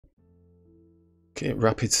Okay,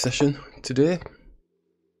 rapid session today.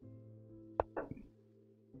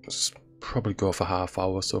 Let's probably go for half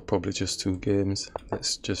hour, so probably just 2 games.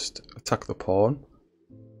 Let's just attack the pawn.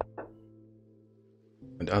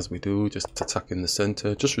 And as we do, just attack in the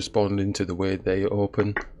center, just responding to the way they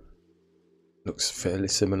open. Looks fairly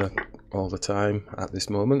similar all the time at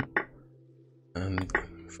this moment. And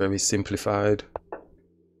very simplified.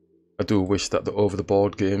 I do wish that the over the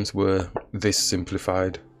board games were this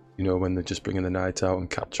simplified. You know, when they're just bringing the knight out and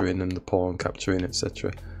capturing and the pawn capturing,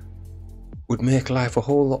 etc. Would make life a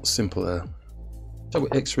whole lot simpler. Shall we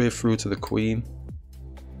x-ray through to the queen?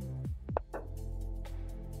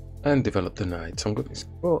 And develop the knight. So I'm going to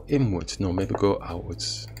go inwards. No, maybe go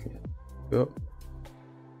outwards. Yeah. Go.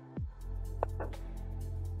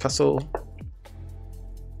 Castle.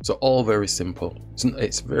 So all very simple.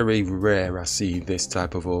 It's very rare I see this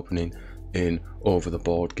type of opening in over the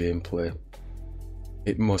board gameplay.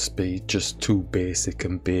 It must be just too basic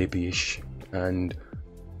and babyish, and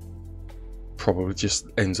probably just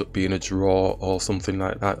ends up being a draw or something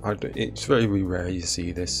like that. It's very rare you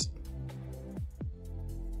see this.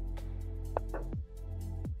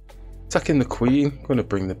 Attacking the queen. I'm going to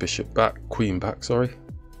bring the bishop back, queen back, sorry.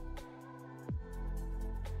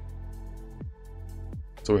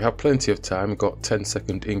 So we have plenty of time. We've got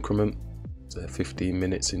 10-second increment, so 15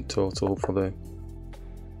 minutes in total for the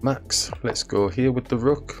max. Let's go here with the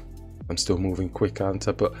rook. I'm still moving quick, aren't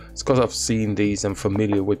I? But it's because I've seen these, I'm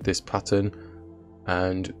familiar with this pattern,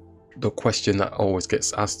 and the question that always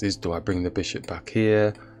gets asked is, do I bring the bishop back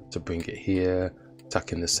here to bring it here,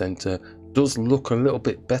 attack in the center? Does look a little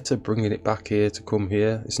bit better bringing it back here to come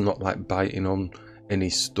here. It's not like biting on any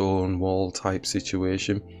stone wall type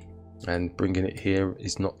situation, and bringing it here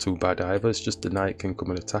is not too bad either. It's just the knight can come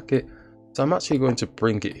and attack it. So I'm actually going to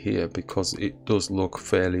bring it here because it does look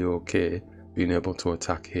fairly okay being able to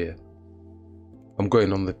attack here. I'm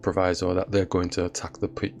going on the proviso that they're going to attack the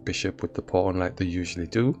bishop with the pawn like they usually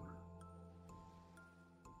do,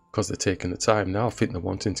 because they're taking the time now. I think they're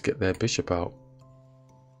wanting to get their bishop out.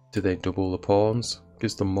 Do they double the pawns?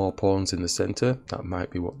 Gives them more pawns in the center. That might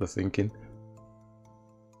be what they're thinking.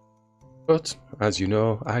 But as you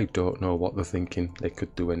know, I don't know what they're thinking. They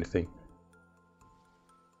could do anything.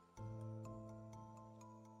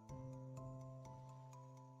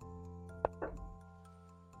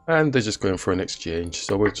 And they're just going for an exchange.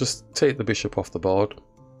 So we'll just take the bishop off the board.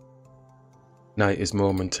 Knight is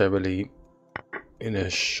momentarily in a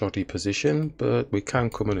shoddy position, but we can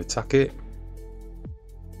come and attack it.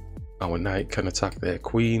 Our knight can attack their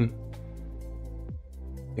queen.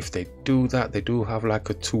 If they do that, they do have like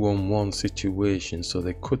a 2-on-1 situation, so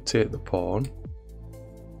they could take the pawn.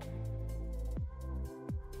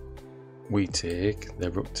 We take, their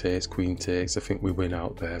rook takes, queen takes. I think we win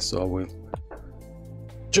out there, so we'll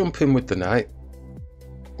jump in with the knight.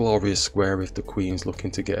 Glorious square if the queen's looking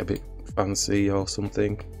to get a bit fancy or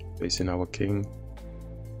something, facing our king.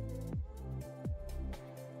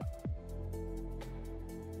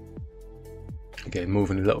 Again,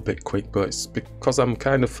 moving a little bit quick, but it's because I'm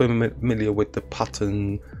kind of familiar with the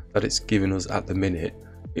pattern that it's giving us at the minute.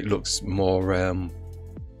 It looks more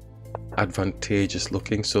advantageous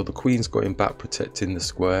looking. So the queen's going back, protecting the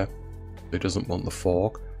square. It doesn't want the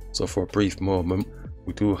fork. So for a brief moment,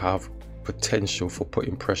 we do have potential for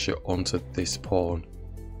putting pressure onto this pawn.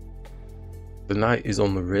 The knight is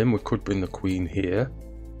on the rim. We could bring the queen here.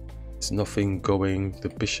 There's nothing going. The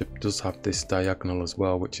bishop does have this diagonal as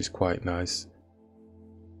well, which is quite nice.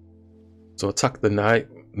 So attack the knight.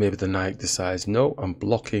 Maybe the knight decides, no, I'm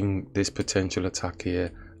blocking this potential attack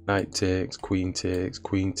here. Knight takes, queen takes,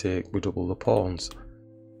 queen takes. We double the pawns.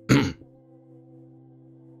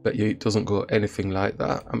 But it doesn't go anything like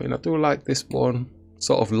that. I mean, I do like this one.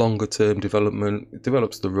 Sort of longer term development. It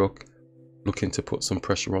develops the rook, looking to put some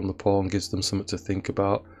pressure on the pawn, gives them something to think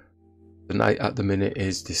about. The knight at the minute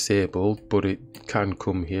is disabled, but it can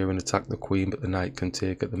come here and attack the queen, but the knight can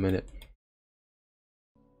take at the minute.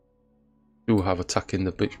 Do have attacking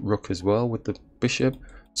the rook as well with the bishop.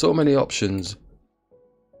 So many options,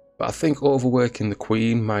 but I think overworking the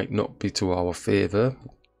queen might not be to our favour.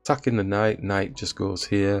 Attacking the knight, knight just goes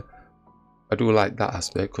here. I do like that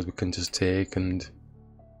aspect because we can just take. And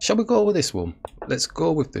shall we go with this one? Let's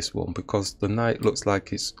go with this one because the knight looks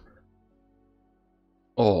like it's,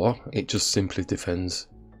 or it just simply defends.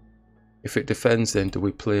 If it defends, then do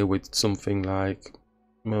we play with something like,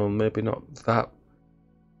 well, maybe not that.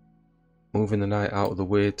 Moving the knight out of the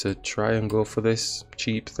way to try and go for this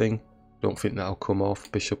cheap thing. Don't think that'll come off.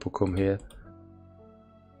 Bishop will come here.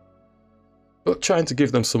 But trying to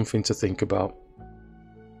give them something to think about.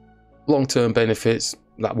 Long-term benefits,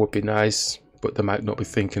 that would be nice, but they might not be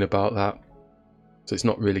thinking about that. So it's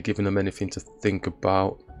not really giving them anything to think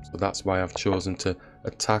about. So that's why I've chosen to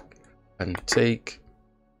attack and take.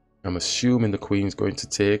 I'm assuming the queen's going to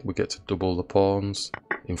take. We get to double the pawns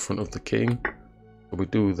in front of the king. So we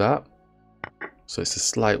do that. So it's a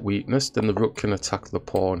slight weakness. Then the rook can attack the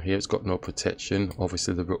pawn here. It's got no protection.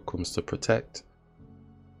 Obviously the rook comes to protect.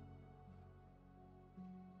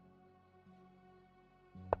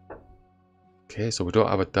 Okay, so we don't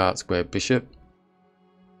have a dark square bishop.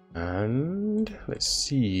 And let's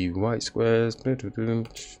see, white squares.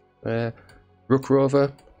 Rook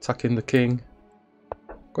rover, attacking the king.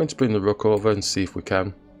 Going to bring the rook over and see if we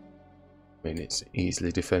can. I mean, it's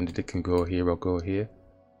easily defended. It can go here or go here.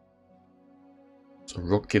 So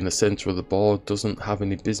rook in the center of the board doesn't have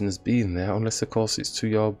any business being there, unless of course it's to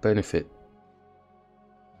your benefit.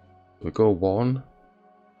 We go one.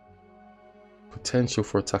 Potential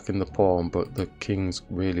for attacking the pawn, but the king's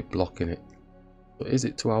really blocking it. So is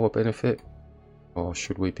it to our benefit, or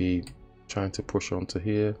should we be trying to push onto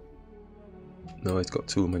here? No, it's got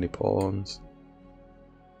too many pawns.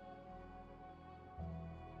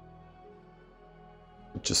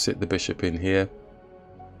 Just sit the bishop in here,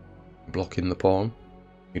 blocking the pawn.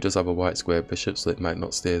 He does have a white square bishop, so it might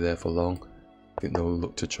not stay there for long. I think they'll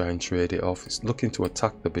look to try and trade it off. It's looking to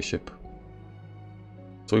attack the bishop.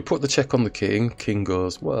 So we put the check on the king. King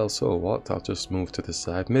goes, well, so what? I'll just move to the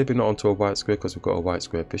side. Maybe not onto a white square because we've got a white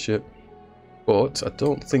square bishop. But I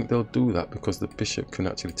don't think they'll do that because the bishop can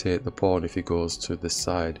actually take the pawn if he goes to this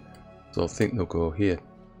side. So I think they'll go here.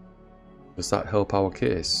 Does that help our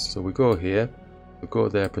case? So we go here. We go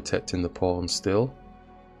there protecting the pawn still.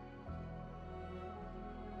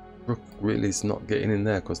 Rook really is not getting in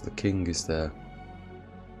there because the king is there.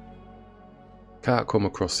 Can't come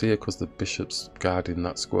across here because the bishop's guarding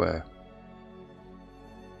that square.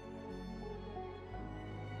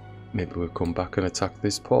 Maybe we'll come back and attack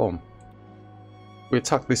this pawn. We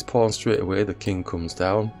attack this pawn straight away, the king comes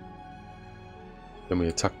down. Then we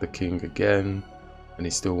attack the king again, and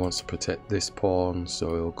he still wants to protect this pawn,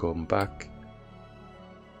 so he'll come back.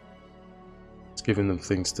 It's giving them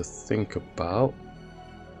things to think about.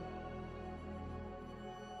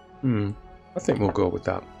 I think we'll go with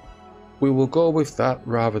that. We will go with that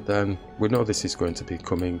rather than... We know this is going to be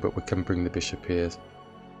coming, but we can bring the bishop here.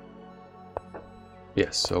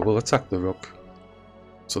 Yes, so we'll attack the rook.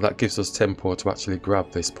 So that gives us tempo to actually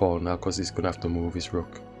grab this pawn now, because he's going to have to move his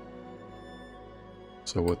rook.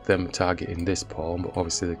 So with them targeting this pawn, but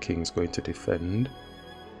obviously the king's going to defend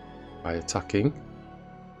by attacking.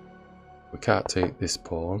 We can't take this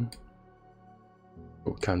pawn,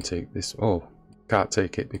 but we can take this. Oh, can't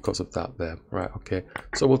take it because of that there. Right, okay.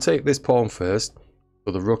 So we'll take this pawn first.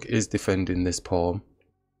 So the rook is defending this pawn.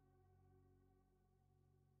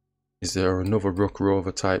 Is there another rook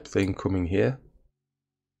rover type thing coming here?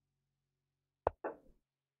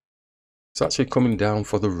 It's actually coming down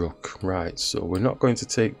for the rook. Right, so we're not going to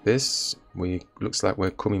take this. Looks like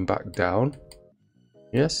we're coming back down.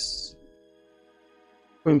 Yes.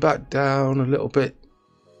 Coming back down a little bit.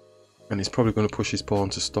 And he's probably going to push his pawn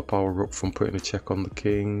to stop our rook from putting a check on the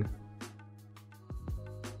king.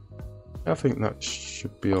 I think that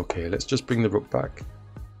should be okay. Let's just bring the rook back.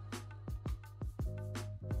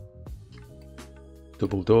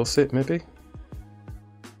 Double Dorset maybe.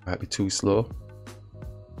 Might be too slow.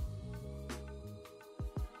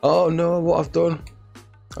 Oh no, what I've done.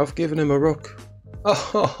 I've given him a rook.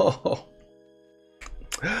 Oh,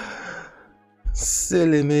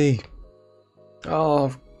 silly me. Oh,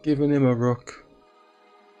 I've given him a rook.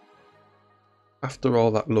 After all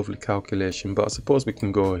that lovely calculation, but I suppose we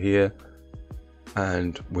can go here.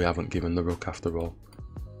 And we haven't given the rook after all.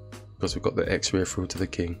 Because we've got the x-ray through to the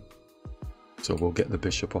king. So we'll get the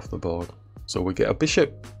bishop off the board. So we get a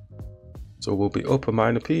bishop. So we'll be up a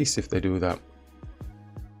minor piece if they do that.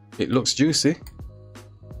 It looks juicy.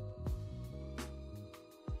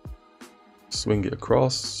 Swing it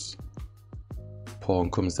across.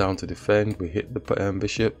 Pawn comes down to defend. We hit the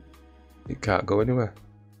bishop. It can't go anywhere.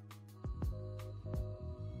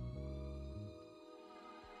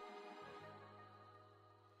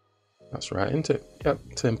 That's right, isn't it? Yep,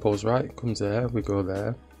 tempo's right. Comes there, we go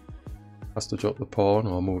there. Has to drop the pawn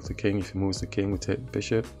or move the king. If he moves the king, we take the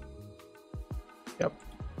bishop. Yep.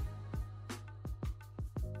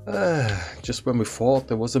 Just when we thought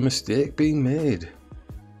there was a mistake being made.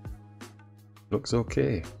 Looks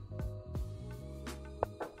okay.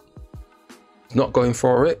 Not going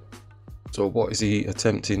for it. So what is he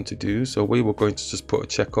attempting to do? So we were going to just put a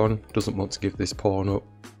check on. Doesn't want to give this pawn up.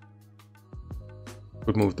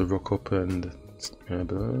 Would move the rook up and...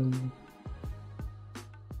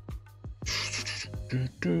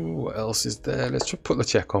 What else is there? Let's just put the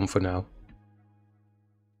check on for now.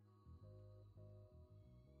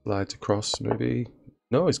 Slides across, maybe.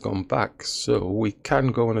 No, he's gone back, so we can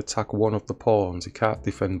go and attack one of the pawns. He can't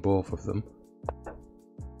defend both of them.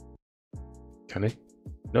 Can he?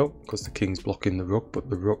 No, because the king's blocking the rook, but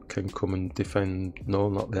the rook can come and defend. No,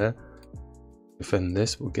 not there. Defend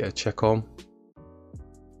this, we'll get a check on.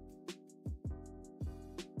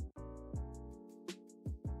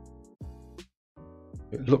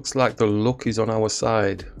 It looks like the luck is on our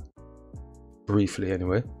side. Briefly,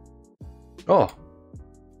 anyway. Oh!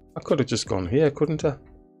 I could have just gone here, couldn't I?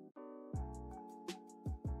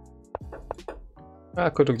 I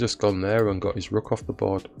could have just gone there and got his rook off the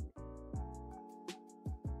board.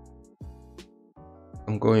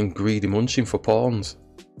 I'm going greedy munching for pawns.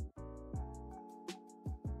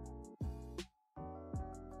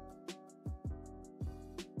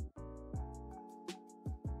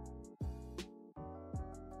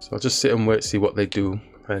 So I'll just sit and wait, see what they do,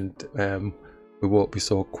 and we won't be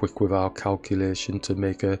so quick with our calculation to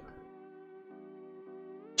make a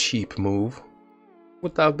cheap move.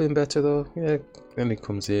 Would that have been better though? Yeah, then he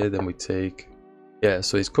comes here, then we take. Yeah,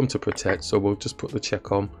 so he's come to protect, so we'll just put the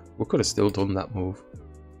check on. We could have still done that move.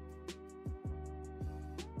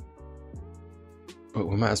 But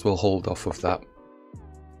we might as well hold off of that.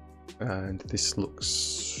 And this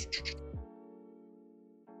looks...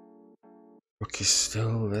 Rook is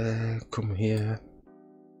still there, come here.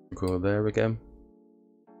 Go there again.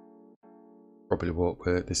 Probably won't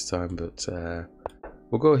work this time, but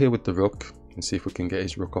we'll go here with the rook and see if we can get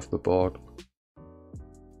his rook off the board.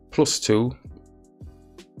 +2.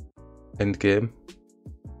 End game.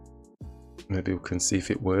 Maybe we can see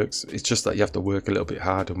if it works. It's just that you have to work a little bit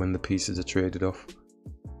harder when the pieces are traded off.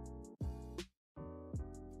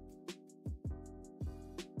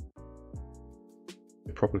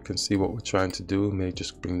 You probably can see what we're trying to do. May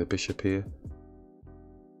just bring the bishop here.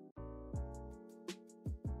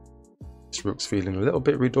 This rook's feeling a little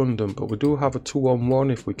bit redundant, but we do have a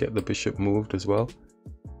 2-on-1 if we get the bishop moved as well.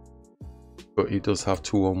 But he does have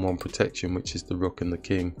 2-on-1 protection, which is the rook and the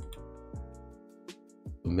king.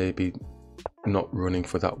 Maybe not running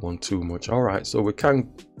for that one too much. Alright, so we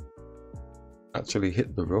can actually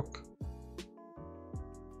hit the rook.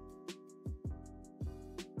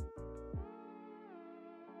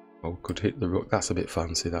 Oh, we could hit the rook. That's a bit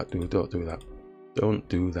fancy, that. Don't do that. Don't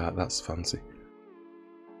do that, that's fancy.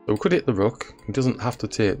 So we could hit the rook. He doesn't have to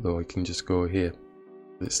take though, he can just go here.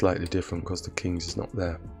 It's slightly different because the king's is not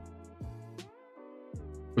there.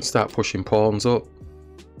 We'd start pushing pawns up.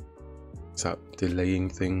 Start delaying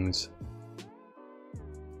things.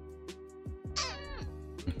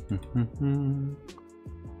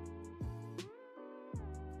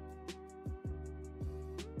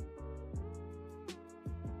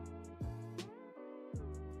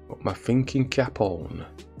 Got my thinking cap on.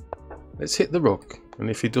 Let's hit the rook, and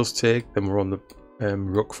if he does take, then we're on the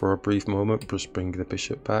rook for a brief moment. Just bring the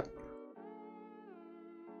bishop back.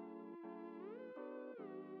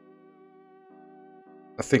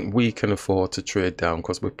 I think we can afford to trade down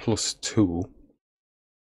because we're +2.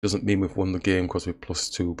 Doesn't mean we've won the game because we're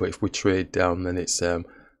 +2, but if we trade down, then it's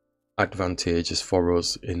advantageous for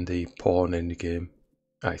us in the pawn endgame,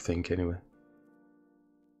 I think, anyway.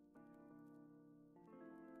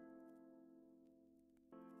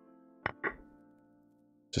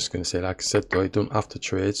 Just going to say, like I said though, I don't have to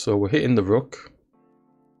trade, so we're hitting the rook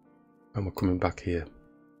and we're coming back here.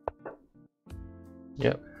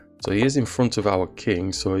 Yep, so he is in front of our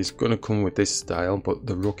king, so he's going to come with this style, but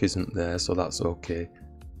the rook isn't there, so that's okay.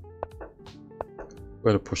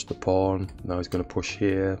 We're going to push the pawn. Now he's going to push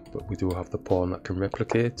here, but we do have the pawn that can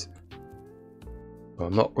replicate, so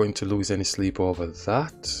I'm not going to lose any sleep over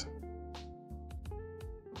that.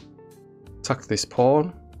 Attack this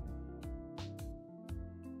pawn.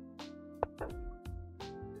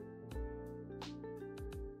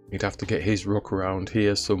 He'd have to get his rook around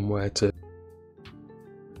here somewhere to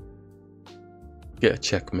get a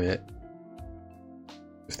checkmate.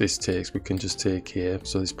 If this takes, we can just take here.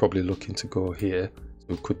 So he's probably looking to go here. So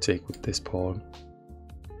we could take with this pawn.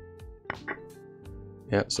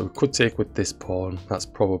 Yeah, so we could take with this pawn. That's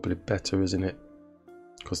probably better, isn't it?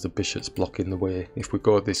 Because the bishop's blocking the way. If we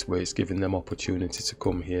go this way, it's giving them opportunity to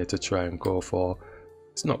come here to try and go for...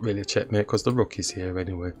 It's not really a checkmate because the rook is here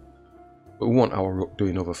anyway. But we want our rook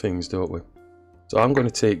doing other things, don't we? So I'm going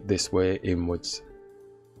to take this way inwards.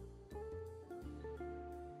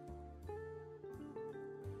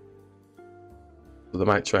 So they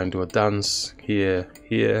might try and do a dance here,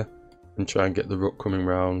 here, and try and get the rook coming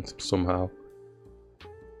round somehow.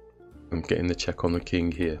 I'm getting the check on the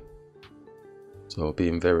king here. So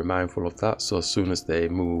being very mindful of that. So as soon as they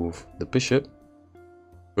move the bishop,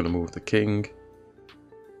 I'm going to move the king.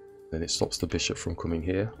 Then it stops the bishop from coming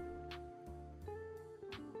here.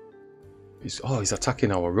 He's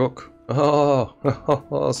attacking our rook.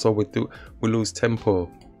 Oh, so we lose tempo.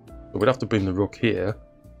 So we'd have to bring the rook here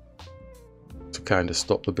to kind of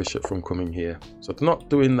stop the bishop from coming here. So they're not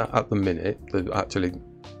doing that at the minute. They're actually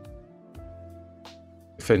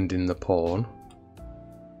defending the pawn.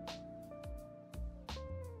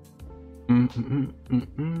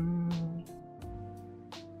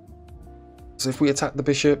 So if we attack the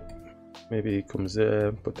bishop, maybe he comes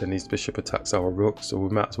there, but then his bishop attacks our rook, so we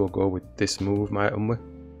might as well go with this move, mightn't we?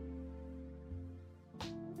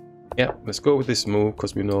 Yeah, let's go with this move,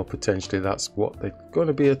 because we know potentially that's what they're going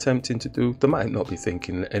to be attempting to do. They might not be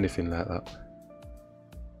thinking anything like that.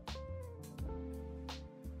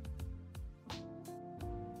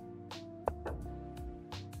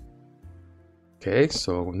 Okay,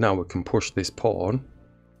 so now we can push this pawn.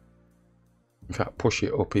 In fact, push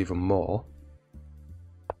it up even more.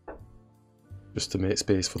 Just to make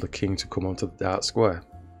space for the king to come onto the dark square.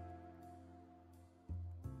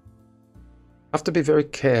 Have to be very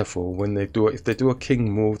careful when they do it. If they do a king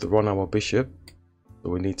move, they're on our bishop. So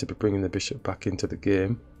we need to be bringing the bishop back into the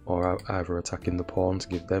game, or either attacking the pawn to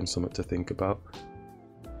give them something to think about.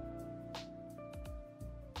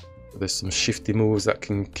 There's some shifty moves that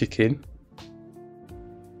can kick in.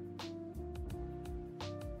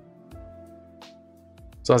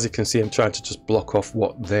 So as you can see, I'm trying to just block off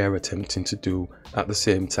what they're attempting to do. At the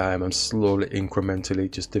same time, I'm slowly, incrementally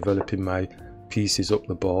just developing my pieces up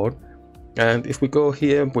the board. And if we go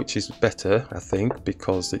here, which is better, I think,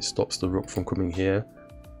 because it stops the rook from coming here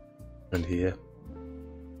and here.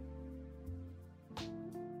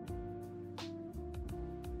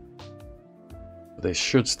 They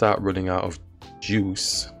should start running out of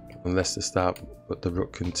juice unless they start, but the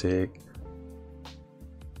rook can take.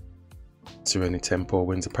 To any tempo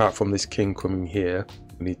wins. Apart from this king coming here,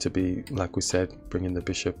 we need to be, like we said, bringing the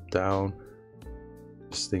bishop down.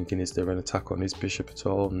 Just thinking, is there an attack on his bishop at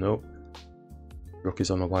all? No. Rook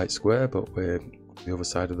is on a white square, but we're on the other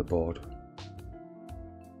side of the board.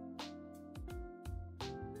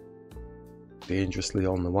 Dangerously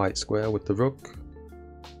on the white square with the rook.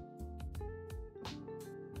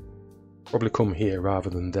 Probably come here rather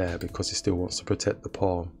than there because he still wants to protect the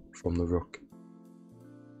pawn from the rook.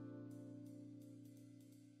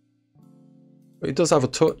 But it does have a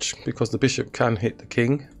touch because the bishop can hit the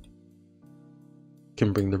king.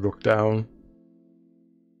 Can bring the rook down.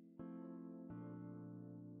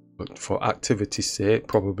 But for activity's sake,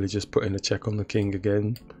 probably just putting a check on the king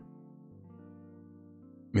again.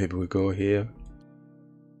 Maybe we go here.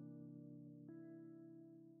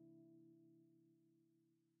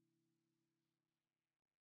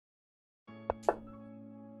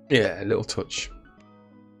 Yeah, a little touch.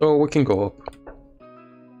 So we can go up.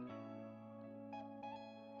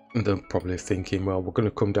 And they're probably thinking, well, we're going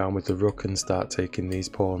to come down with the rook and start taking these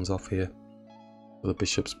pawns off here. So the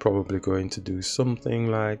bishop's probably going to do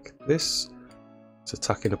something like this. It's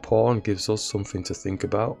attacking a pawn, gives us something to think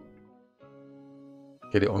about.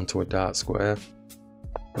 Get it onto a dark square.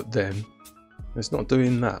 But then, it's not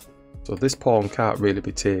doing that. So this pawn can't really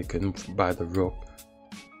be taken by the rook.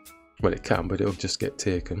 Well, it can, but it'll just get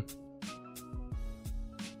taken.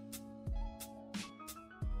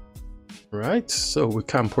 Right, so we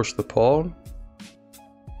can push the pawn.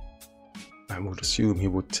 I would assume he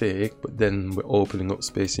would take, but then we're opening up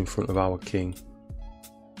space in front of our king.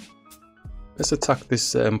 Let's attack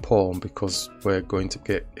this pawn because we're going to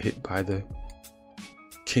get hit by the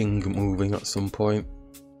king moving at some point.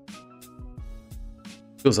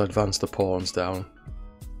 Does advance the pawns down.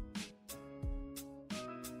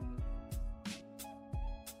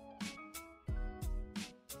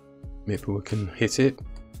 Maybe we can hit it.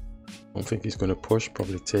 Don't think he's going to push,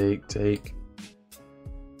 probably take.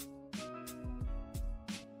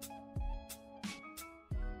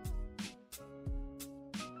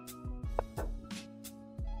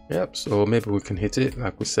 Yep, so maybe we can hit it,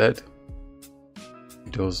 like we said.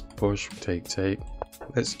 He does push, take.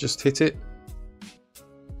 Let's just hit it.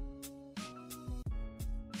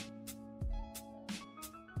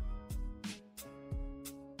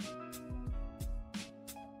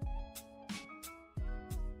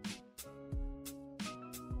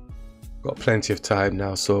 Got plenty of time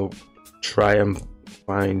now, so try and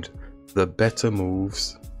find the better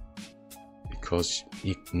moves because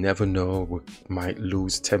you never know, we might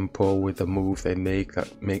lose tempo with a move they make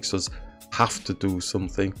that makes us have to do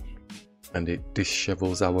something and it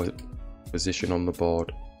dishevels our position on the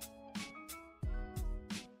board.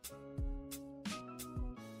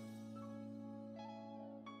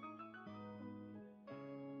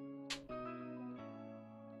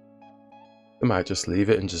 I might just leave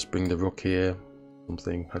it and just bring the rook here.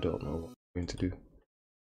 Something. I don't know what they're going to do.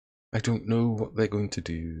 I don't know what they're going to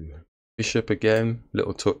do. Bishop again.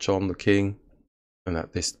 Little touch on the king. And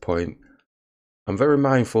at this point, I'm very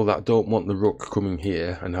mindful that I don't want the rook coming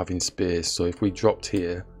here and having space. So if we dropped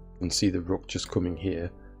here, you can see the rook just coming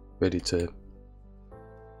here, ready to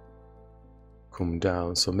come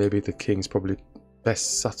down. So maybe the king's probably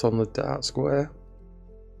best sat on the dark square.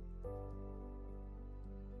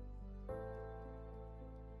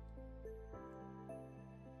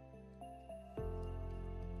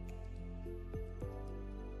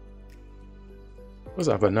 Let's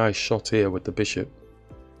have a nice shot here with the bishop.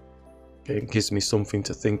 Okay, it gives me something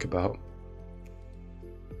to think about.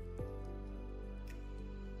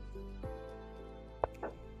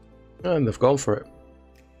 And they've gone for it.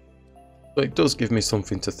 So it does give me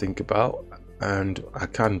something to think about, and I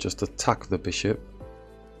can just attack the bishop.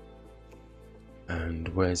 And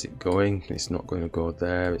where's it going? It's not going to go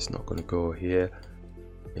there, it's not going to go here,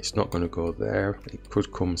 it's not going to go there. It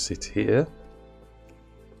could come sit here,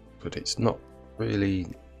 but it's not really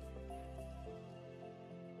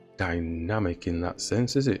dynamic in that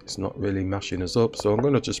sense, is it? It's not really mashing us up, so I'm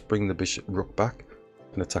going to just bring the bishop rook back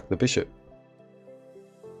and attack the bishop.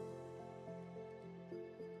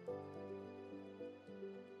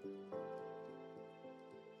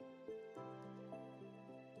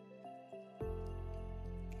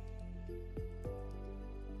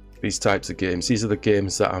 These types of games, these are the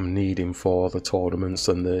games that I'm needing for the tournaments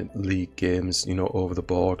and the league games, you know, over the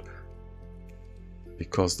board.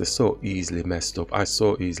 Because they're so easily messed up. I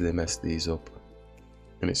so easily mess these up.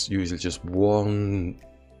 And it's usually just one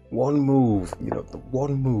move, you know, the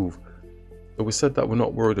one move. But we said that we're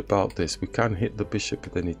not worried about this. We can hit the bishop,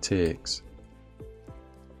 but then he takes.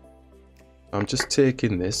 I'm just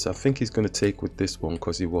taking this. I think he's going to take with this one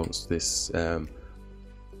because he wants this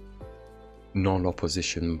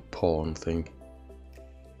non-opposition pawn thing.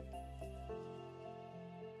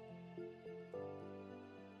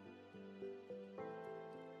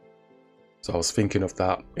 So I was thinking of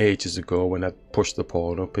that ages ago when I pushed the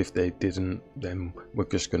pawn up. If they didn't, then we're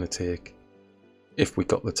just going to take, if we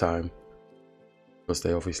got the time, because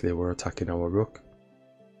they obviously were attacking our rook.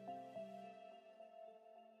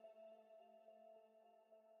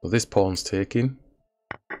 So this pawn's taking.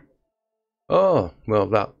 Oh, well,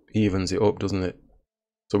 that evens it up, doesn't it?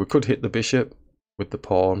 So we could hit the bishop with the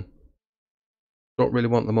pawn. Don't really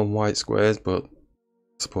want them on white squares, but I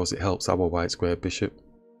suppose it helps our white square bishop.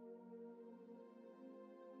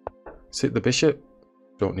 Let's hit the bishop.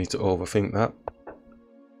 Don't need to overthink that.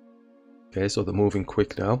 Okay, so they're moving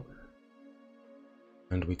quick now.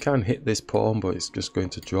 And we can hit this pawn, but it's just going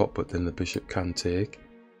to drop, but then the bishop can take.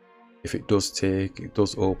 If it does take, it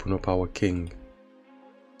does open up our king.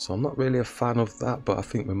 So I'm not really a fan of that, but I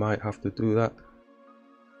think we might have to do that.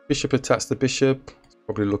 Bishop attacks the bishop.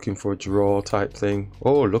 Probably looking for a draw type thing.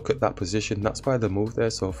 Oh, look at that position. That's why they moved there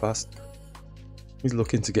so fast. He's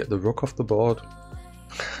looking to get the rook off the board.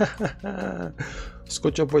 It's a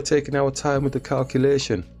good job we're taking our time with the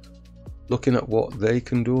calculation. Looking at what they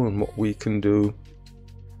can do and what we can do.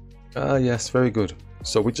 Ah, yes, very good.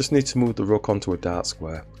 So we just need to move the rook onto a dark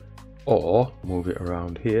square. Or move it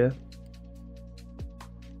around here.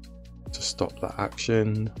 To stop that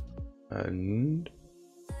action. And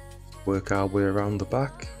work our way around the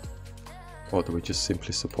back. Or do we just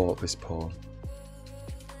simply support this pawn?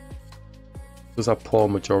 Does have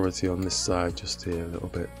pawn majority on this side just here a little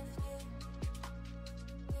bit.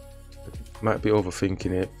 Might be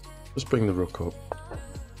overthinking it. Just bring the rook up.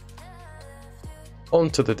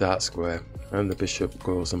 Onto the dark square, and the bishop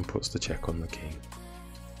goes and puts the check on the king.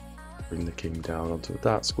 Bring the king down onto the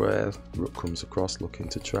dark square. Rook comes across looking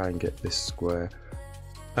to try and get this square.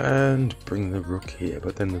 And bring the rook here,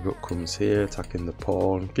 but then the rook comes here attacking the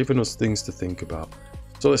pawn, giving us things to think about.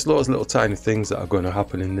 So there's loads of little tiny things that are going to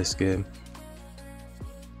happen in this game.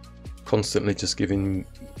 Constantly just giving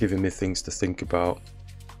me things to think about.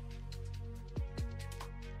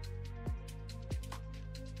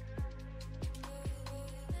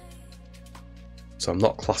 So I'm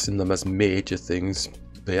not classing them as major things.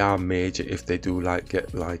 They are major if they do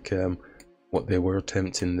get what they were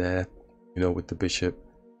attempting there, you know, with the bishop.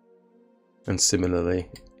 And similarly,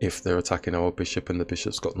 if they're attacking our bishop and the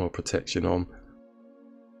bishop's got no protection on.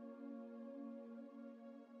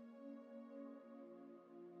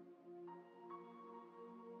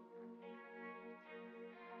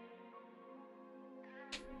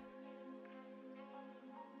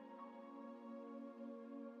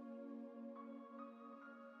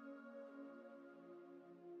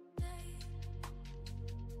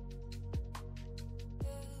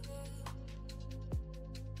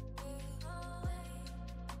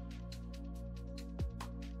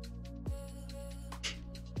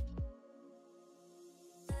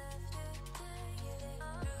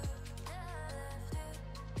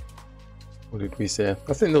 What did we say?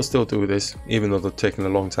 I think they'll still do this, even though they're taking a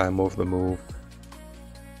long time over the move.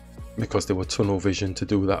 Because they were tunnel vision to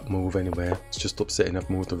do that move anyway. It's just upsetting I've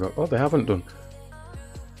moved the rook. Oh, they haven't done.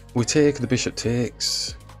 We take, the bishop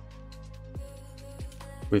takes.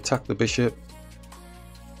 We attack the bishop.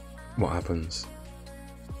 What happens?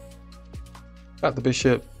 At the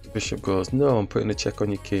bishop goes, no, I'm putting a check on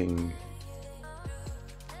your king.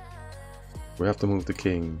 We have to move the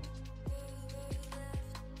king.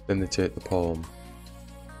 Then they take the pawn.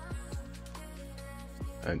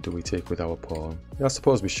 And do we take with our pawn? I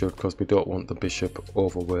suppose we should, because we don't want the bishop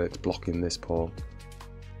overworked blocking this pawn.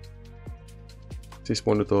 Is this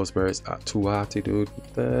one of those where it's too arty, dude?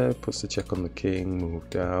 There, puts the check on the king, move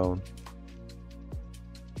down.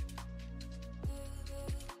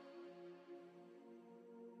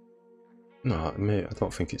 No, mate, I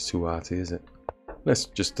don't think it's too arty, is it? Let's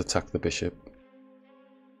just attack the bishop.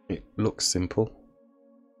 It looks simple.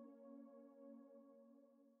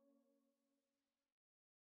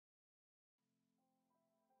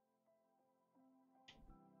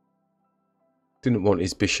 Didn't want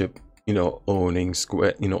his bishop, you know, owning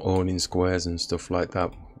squares and stuff like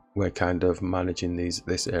that. We're kind of managing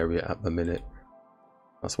this area at the minute.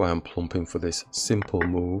 That's why I'm plumping for this simple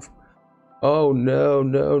move. Oh no,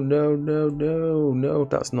 no, no, no, no, no,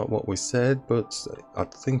 that's not what we said, but I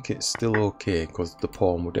think it's still okay because the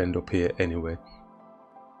pawn would end up here anyway.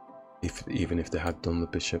 Even if they had done the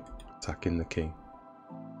bishop attacking the king.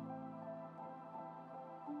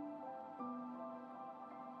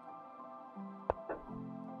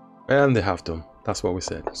 And they have done. That's what we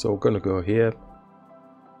said. So we're going to go here.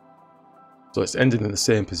 So it's ending in the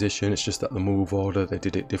same position. It's just that the move order, they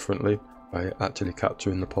did it differently by actually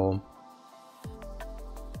capturing the pawn.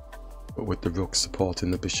 But with the rook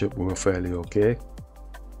supporting the bishop, we were fairly okay.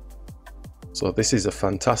 So this is a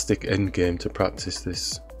fantastic endgame to practice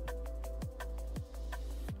this.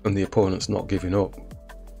 And the opponent's not giving up.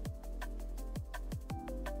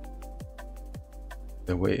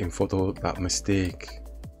 They're waiting for that mistake.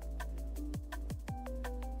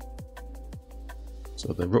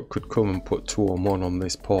 So the rook could come and put 2-on-1 on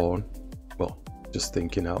this pawn. Well, just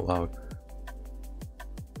thinking out loud.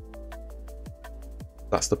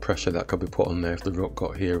 That's the pressure that could be put on there if the rook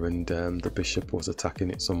got here and the bishop was attacking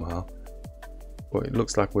it somehow. But it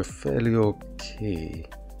looks like we're fairly okay.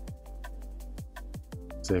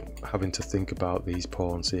 So having to think about these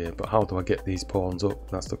pawns here. But how do I get these pawns up?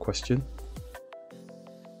 That's the question. I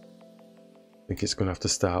think it's going to have to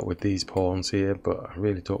start with these pawns here, but I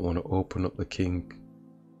really don't want to open up the king.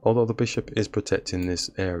 Although the bishop is protecting this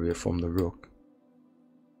area from the rook.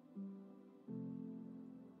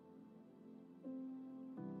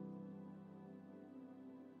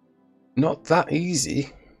 Not that easy.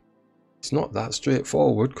 It's not that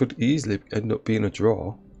straightforward. Could easily end up being a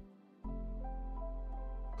draw.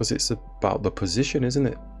 Because it's about the position, isn't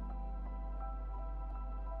it?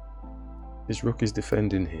 His rook is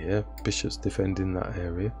defending here. Bishop's defending that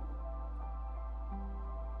area.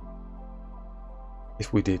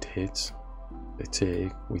 If we did hit, they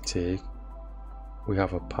take, we take. We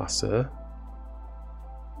have a passer.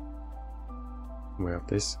 We have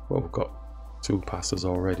this. Well, we've got 2 passers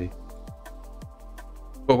already.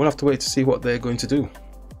 But we'll have to wait to see what they're going to do.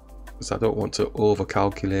 Because I don't want to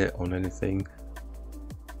over-calculate on anything.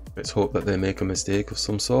 Let's hope that they make a mistake of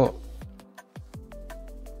some sort.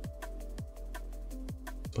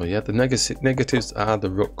 So yeah, the negatives are the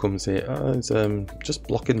rook comes here. It's just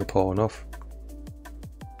blocking the pawn off.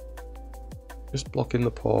 Just blocking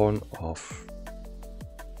the pawn off.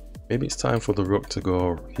 Maybe it's time for the rook to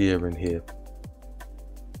go here and here.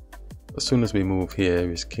 As soon as we move here,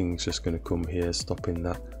 his king's just going to come here, stopping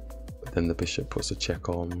that. But then the bishop puts a check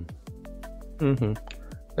on.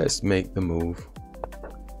 Let's make the move.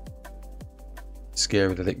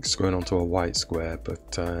 Scary that it's going onto a white square,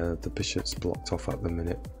 but the bishop's blocked off at the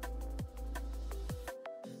minute.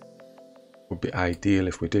 Would be ideal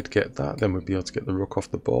if we did get that, then we'd be able to get the rook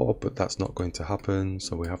off the board, but that's not going to happen,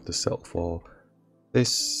 so we have to settle for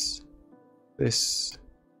this,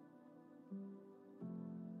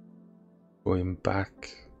 going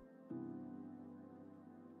back.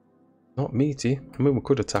 Not meaty. I mean, we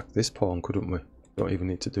could attack this pawn, couldn't we? Don't even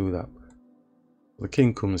need to do that. The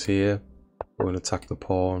king comes here, go and attack the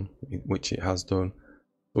pawn, which it has done.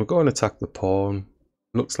 We'll go and attack the pawn.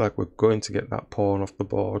 Looks like we're going to get that pawn off the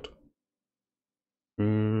board.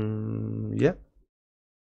 Yeah.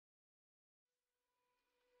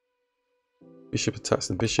 Bishop attacks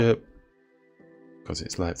the bishop. Because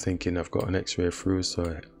it's like thinking I've got an x-ray through,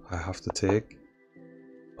 so I have to take.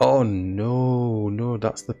 Oh no, no,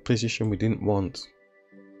 that's the position we didn't want.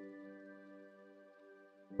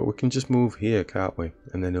 But we can just move here, can't we?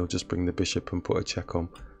 And then he'll just bring the bishop and put a check on.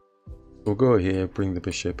 We'll go here, bring the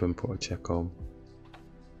bishop and put a check on.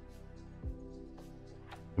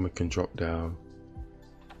 And we can drop down.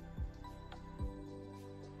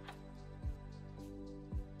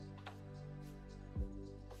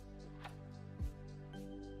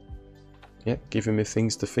 Yeah, giving me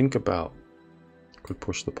things to think about. Could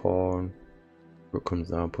push the pawn. Rook comes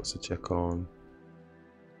down, puts a check on.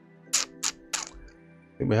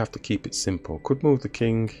 I think we have to keep it simple. Could move the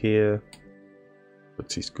king here,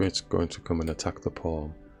 but he's going to come and attack the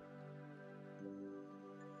pawn.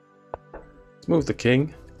 Let's move the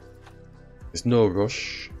king. There's no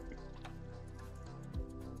rush.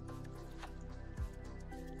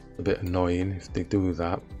 A bit annoying if they do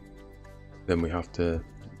that. Then we have to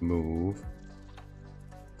move.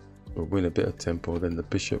 We'll win a bit of tempo, then the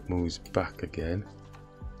bishop moves back again.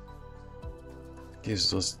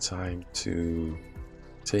 Gives us time to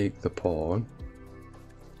take the pawn.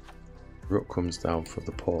 Rook comes down for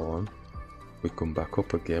the pawn. We come back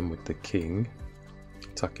up again with the king,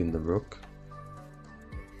 attacking the rook.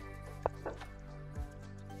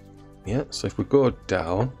 Yeah, so if we go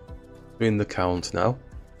down, doing the count now.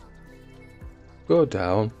 Go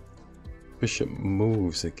down. Bishop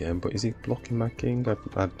moves again, but is he blocking my king? I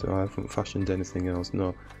haven't fashioned anything else,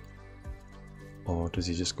 no. Or does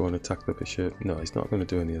he just go and attack the bishop? No, he's not going to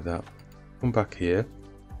do any of that. Come back here.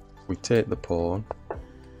 We take the pawn.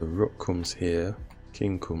 The rook comes here.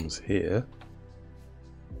 King comes here.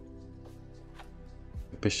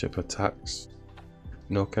 The bishop attacks.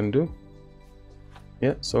 No can do.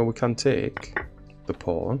 Yeah, so we can take the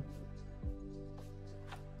pawn.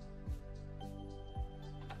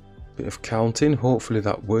 Bit of counting, hopefully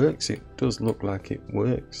that works. It does look like it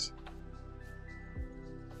works.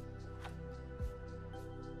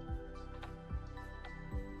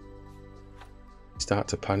 Start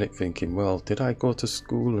to panic thinking, well, did I go to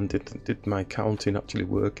school and did my counting actually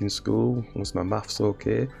work in school? Was my maths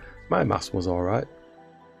okay? My maths was alright.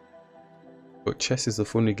 But chess is a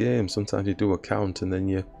funny game. Sometimes you do a count and then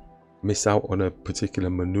you miss out on a particular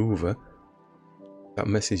maneuver that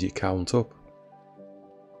messes your count up.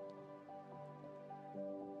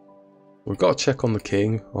 We've got to check on the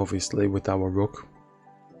king, obviously, with our rook.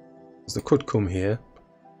 Because they could come here.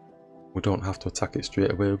 We don't have to attack it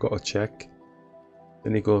straight away, we've got to check.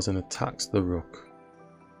 Then he goes and attacks the rook.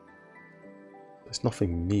 It's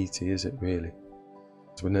nothing meaty, is it, really?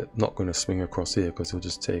 So we're not going to swing across here because he'll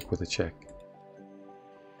just take with a check.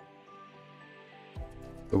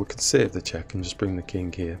 So we could save the check and just bring the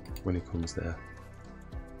king here when he comes there.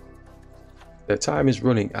 Their time is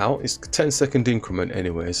running out. It's a 10-second increment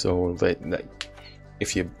anyway, so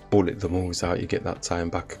if you bullet the moves out, you get that time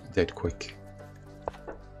back dead quick.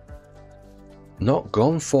 Not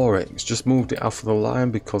gone for it. It's just moved it off of the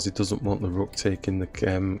line because he doesn't want the rook taking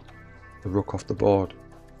the rook off the board.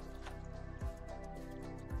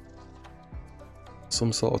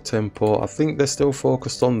 Some sort of tempo. I think they're still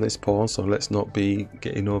focused on this pawn, so let's not be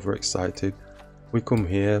getting overexcited. We come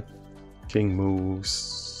here. King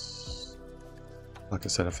moves. Like I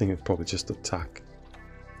said, I think it's probably just attack.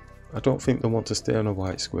 I don't think they want to stay on a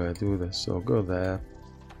white square, do they? So go there.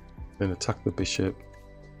 Then attack the bishop.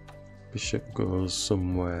 Bishop goes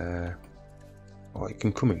somewhere. Oh, it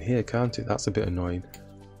can come in here, can't it? That's a bit annoying.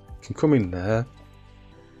 It can come in there.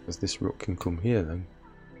 Because this rook can come here then.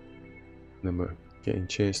 And then we're getting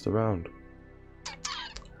chased around.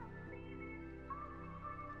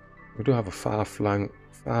 We do have a far flunked.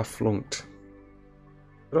 I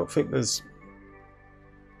don't think there's...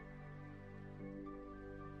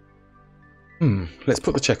 let's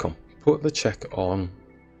put the check on. Put the check on.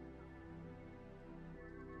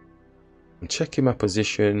 I'm checking my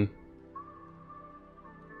position.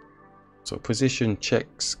 So position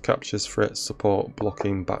checks, captures threats, support,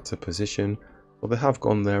 blocking, back to position. Well, they have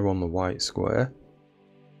gone there on the white square.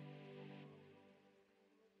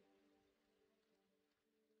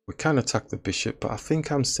 We can attack the bishop, but I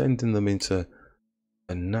think I'm sending them into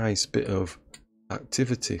a nice bit of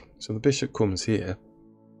activity. So the bishop comes here,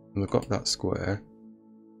 and they've got that square.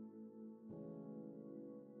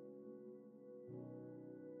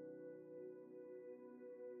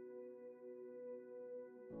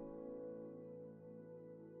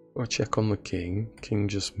 Go check on the king. King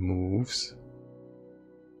just moves.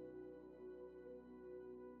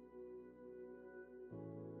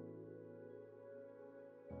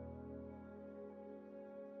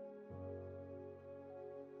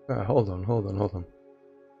 Hold on.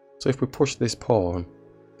 So if we push this pawn,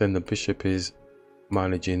 then the bishop is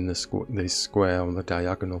managing this square on the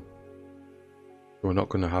diagonal. We're not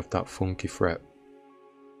going to have that funky threat.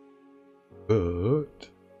 But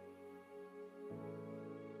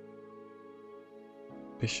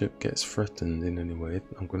bishop gets threatened in any way,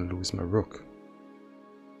 I'm going to lose my rook.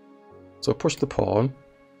 So push the pawn.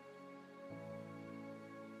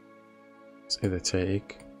 Say they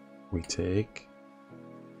take, we take.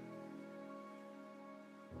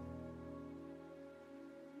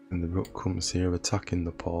 And the rook comes here attacking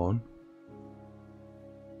the pawn.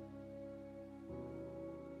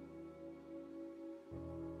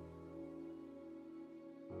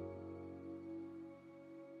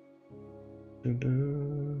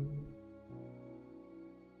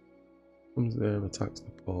 Comes there, attacks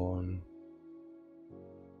the pawn.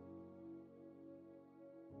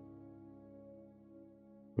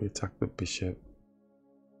 We attack the bishop.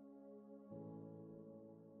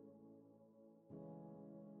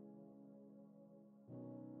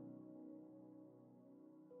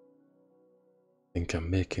 I think I'm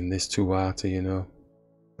making this too arty, you know.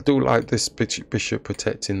 I do like this bishop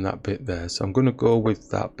protecting that bit there, so I'm going to go with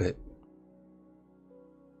that bit.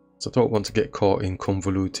 So I don't want to get caught in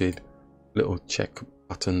convoluted little check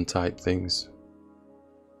pattern type things.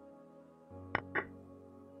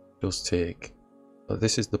 Does take. But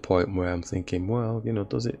this is the point where I'm thinking, well, you know,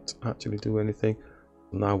 does it actually do anything?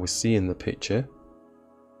 Now we're seeing the picture.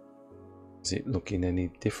 Is it looking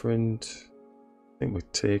any different? I think we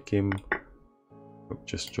take him. Rook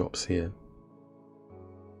just drops here.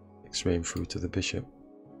 X-raying through to the bishop.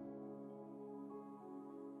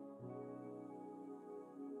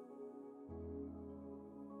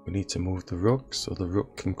 We need to move the rook so the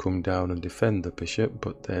rook can come down and defend the bishop,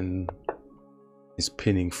 but then is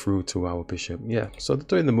pinning through to our bishop. Yeah, so they're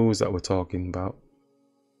doing the moves that we're talking about.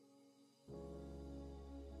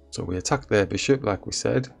 So we attack their bishop like we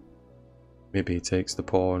said. Maybe he takes the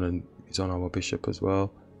pawn and he's on our bishop as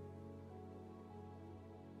well.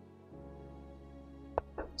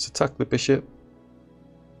 Let's attack the bishop.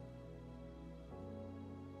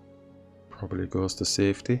 Probably goes to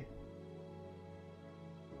safety.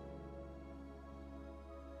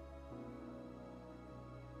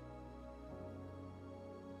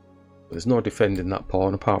 There's no defending that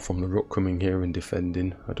pawn apart from the rook coming here and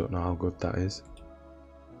defending. I don't know how good that is.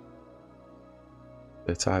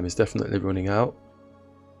 Their time is definitely running out.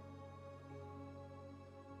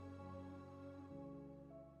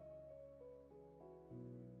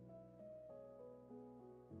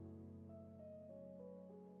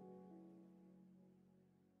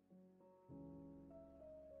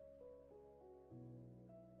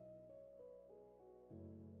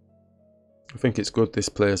 I think it's good this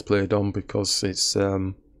player's played on because it's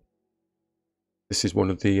this is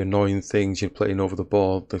one of the annoying things. You're playing over the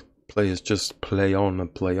board, the players just play on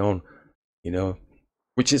and play on, you know,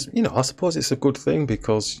 which is, you know, I suppose it's a good thing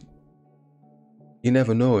because you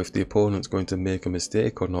never know if the opponent's going to make a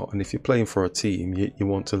mistake or not. And if you're playing for a team, you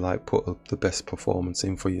want to like put up the best performance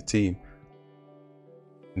in for your team.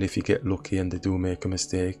 And if you get lucky and they do make a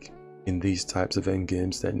mistake in these types of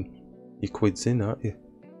endgames, then you quid's in, aren't you?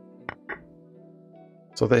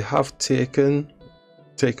 So they have taken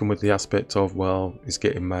with the aspect of, well, he's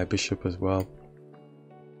getting my bishop as well.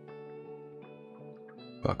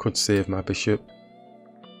 But I could save my bishop.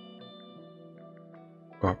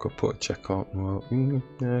 Or I could put a check on. Well,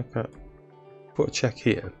 yeah, I can't. Put a check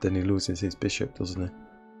here, then he loses his bishop, doesn't he?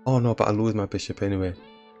 Oh no, but I lose my bishop anyway,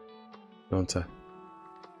 don't I?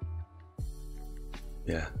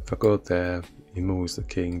 Yeah, if I go there, he moves the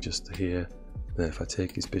king just to here. Then if I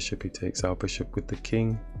take his bishop, he takes our bishop with the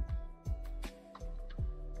king.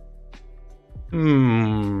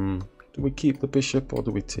 Do we keep the bishop or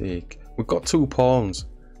do we take? We've got two pawns.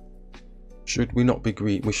 Should we not be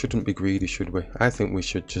greedy? We shouldn't be greedy, should we? I think we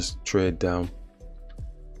should just trade down.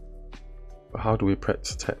 But how do we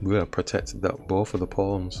protect that both of the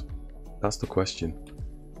pawns? That's the question.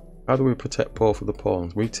 How do we protect both of the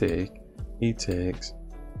pawns? We take, he takes,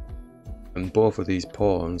 and both of these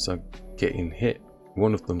pawns are getting hit.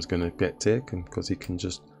 One of them's going to get taken because he can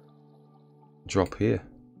just drop here.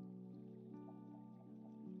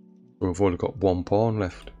 So we've only got one pawn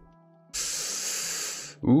left.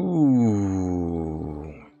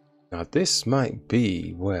 Ooh. Now this might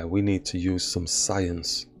be where we need to use some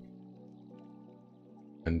science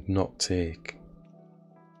and not take.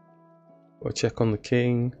 Got to check on the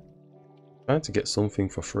king. Trying to get something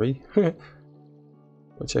for free. Got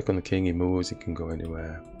to check on the king. He moves. He can go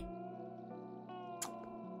anywhere.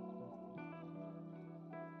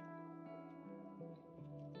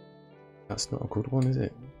 That's not a good one, is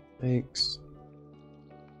it? Takes.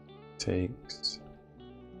 Takes.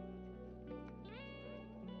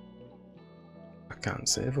 I can't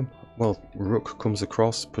save him. Well, rook comes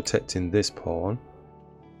across, protecting this pawn.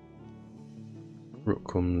 Rook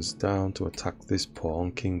comes down to attack this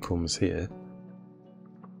pawn. King comes here.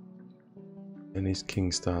 and his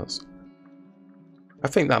king starts. I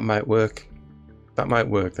think that might work. That might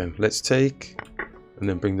work then. Let's take and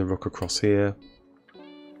then bring the rook across here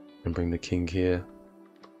and bring the king here.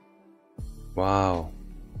 Wow,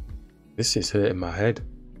 this is hurting my head.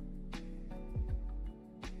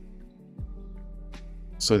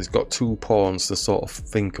 So he's got two pawns to sort of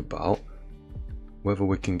think about whether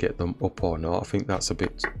we can get them up or not. I think that's a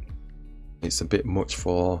bit, it's a bit much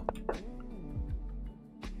for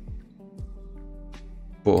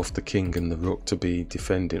both the king and the rook to be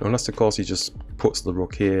defending, unless of course he just puts the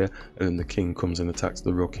rook here and then the king comes and attacks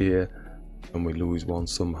the rook here and we lose one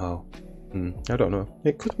somehow. I don't know,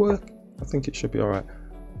 it could work. I think it should be alright.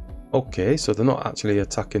 Okay, so they're not actually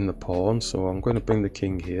attacking the pawn, so I'm going to bring the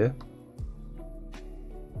king here.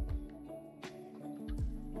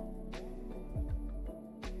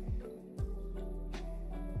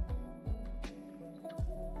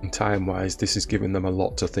 Time wise, this is giving them a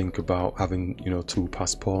lot to think about, having, you know, two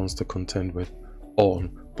passed pawns to contend with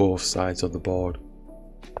on both sides of the board.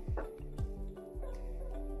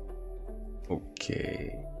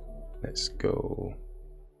 Okay, let's go.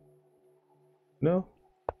 No,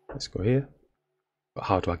 let's go here. But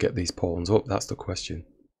how do I get these pawns up? That's the question.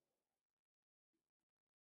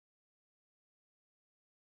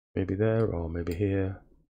 Maybe there or maybe here.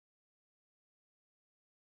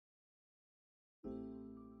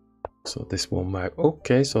 So this one might,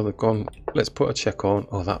 okay, so they've gone, let's put a check on.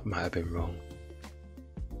 Oh, that might have been wrong.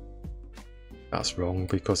 That's wrong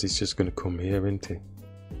because he's just going to come here, isn't he?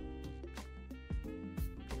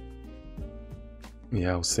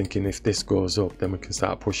 Yeah, I was thinking if this goes up, then we can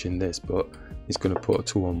start pushing this, but he's going to put a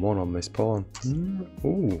 2-on-1 on this pawn.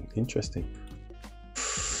 Ooh, interesting.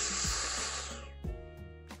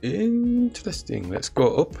 Interesting. Let's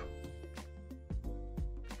go up.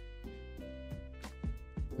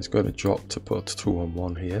 He's going to drop to put a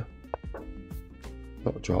 2-on-1 here.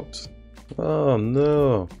 Not dropped. Oh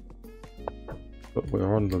no! But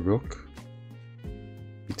we're on the rook.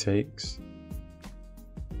 He takes.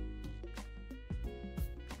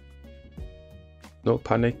 No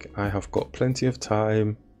panic, I have got plenty of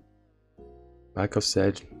time. Like I've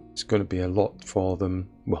said, it's going to be a lot for them.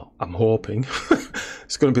 Well, I'm hoping.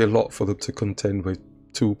 It's going to be a lot for them to contend with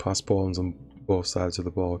two passed pawns on both sides of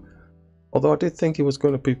the board. Although I did think he was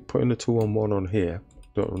going to be putting a 2-on-1 on here.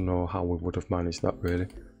 Don't know how we would have managed that really.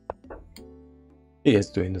 He is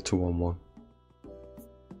doing the 2-on-1.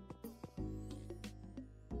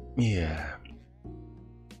 Yeah.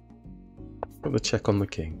 Put the check on the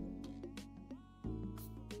king.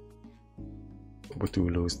 But we do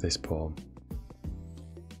lose this pawn.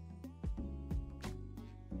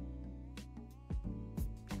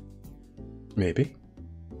 Maybe.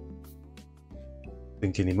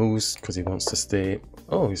 Thinking he moves because he wants to stay.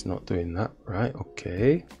 Oh, he's not doing that. Right,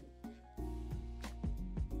 okay.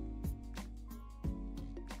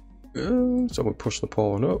 So we push the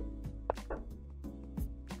pawn up.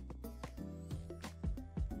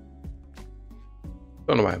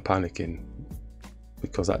 Don't know why I'm panicking.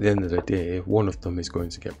 Because at the end of the day, one of them is going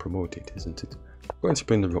to get promoted, isn't it? I'm going to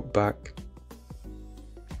bring the rook back.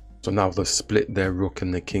 So now they've split their rook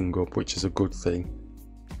and the king up, which is a good thing.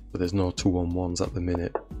 But there's no 2-on-1s at the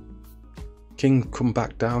minute. King come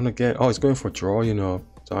back down again. Oh, he's going for a draw, you know.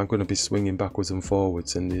 So I'm going to be swinging backwards and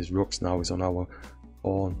forwards, and these rooks now is on our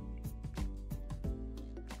pawn.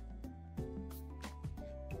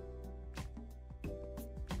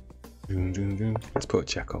 Let's put a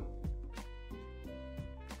check on.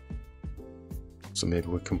 So maybe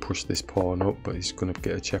we can push this pawn up, but he's going to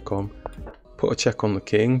get a check on. Put a check on the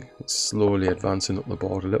king. It's slowly advancing up the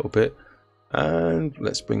board a little bit. And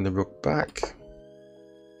let's bring the rook back.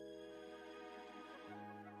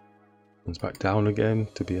 Comes back down again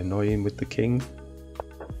to be annoying with the king.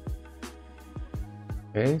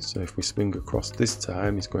 Okay, so if we swing across this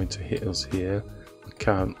time, he's going to hit us here. We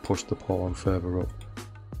can't push the pawn further up.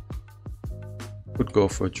 Could go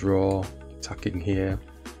for a draw, attacking here,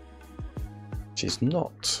 which is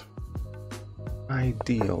not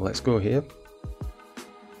ideal. Let's go here.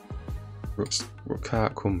 Rook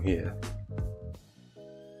can't come here.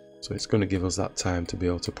 So it's going to give us that time to be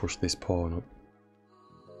able to push this pawn up.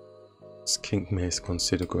 This king may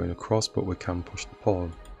consider going across, but we can push the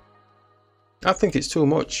pawn. I think it's too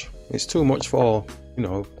much. It's too much for, you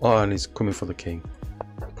know, oh, and he's coming for the king.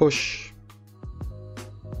 Push.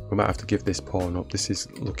 We might have to give this pawn up. This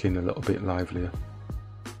is looking a little bit livelier.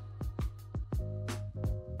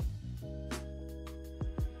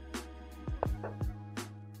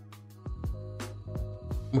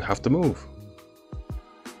 We have to move.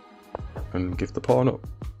 And give the pawn up.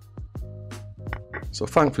 So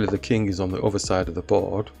thankfully the king is on the other side of the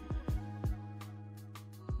board.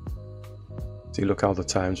 See, look how the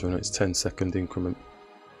times run, it's 10-second increment.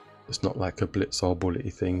 It's not like a blitz or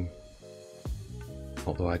bullety thing.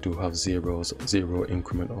 Although I do have zero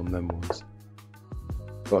increment on them ones.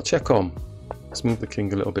 Got check on. Let's move the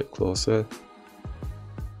king a little bit closer.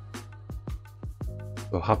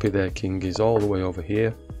 So happy their king is all the way over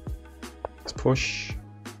here. Let's push.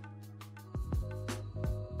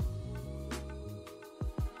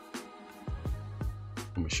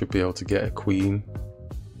 And we should be able to get a queen.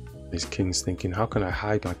 This king's thinking, how can I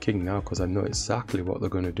hide my king now? Because I know exactly what they're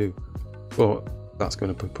going to do. But that's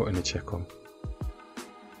going to be putting a check on.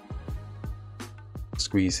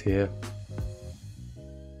 Squeeze here.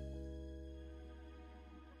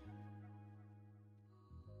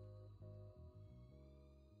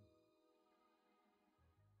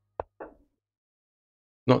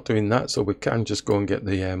 Not doing that, so we can just go and get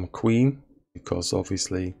the queen, because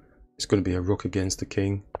obviously it's going to be a rook against the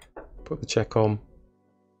king. Put the check on.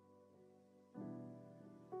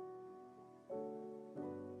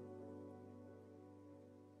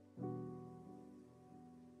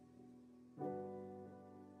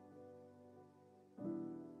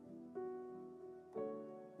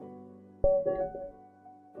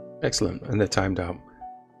 Excellent, and they're timed out.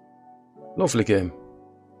 Lovely game.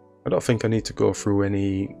 I don't think I need to go through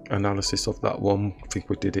any analysis of that one. I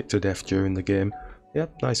think we did it to death during the game. Yeah,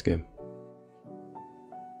 nice game.